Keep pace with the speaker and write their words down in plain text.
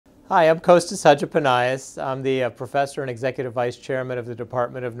Hi, I'm Costas Hadjipanayis. I'm the professor and executive vice chairman of the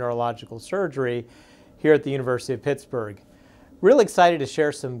Department of Neurological Surgery here at the University of Pittsburgh. Really excited to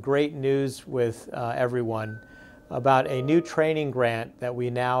share some great news with everyone about a new training grant that we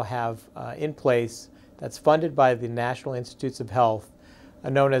now have in place that's funded by the National Institutes of Health,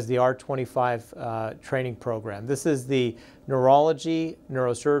 known as the R25 training program. This is the Neurology,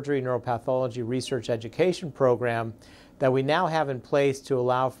 Neurosurgery, Neuropathology Research Education program that we now have in place to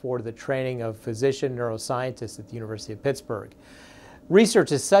allow for the training of physician neuroscientists at the University of Pittsburgh.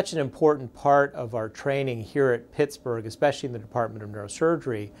 Research is such an important part of our training here at Pittsburgh, especially in the Department of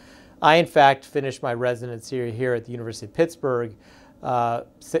Neurosurgery. I, in fact, finished my residency here at the University of Pittsburgh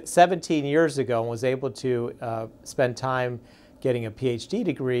 17 years ago and was able to spend time getting a PhD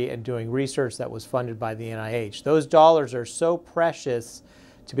degree and doing research that was funded by the NIH. Those dollars are so precious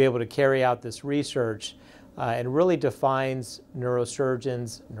to be able to carry out this research and really defines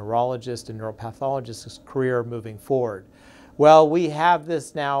neurosurgeons, neurologists, and neuropathologists' career moving forward. Well, we have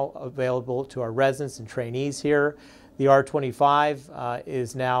this now available to our residents and trainees here. The R25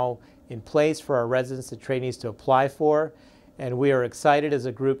 is now in place for our residents and trainees to apply for, and we are excited as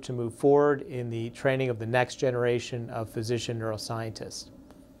a group to move forward in the training of the next generation of physician neuroscientists.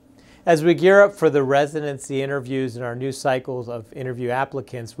 As we gear up for the residency interviews and our new cycles of interview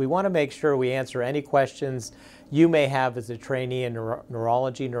applicants, we want to make sure we answer any questions you may have as a trainee in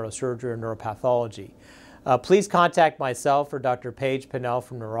neurology, neurosurgery, or neuropathology. Please contact myself or Dr. Paige Pinnell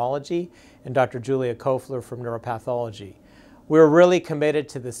from Neurology and Dr. Julia Kofler from Neuropathology. We're really committed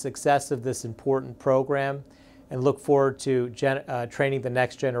to the success of this important program and look forward to training the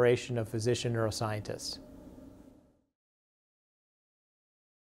next generation of physician neuroscientists.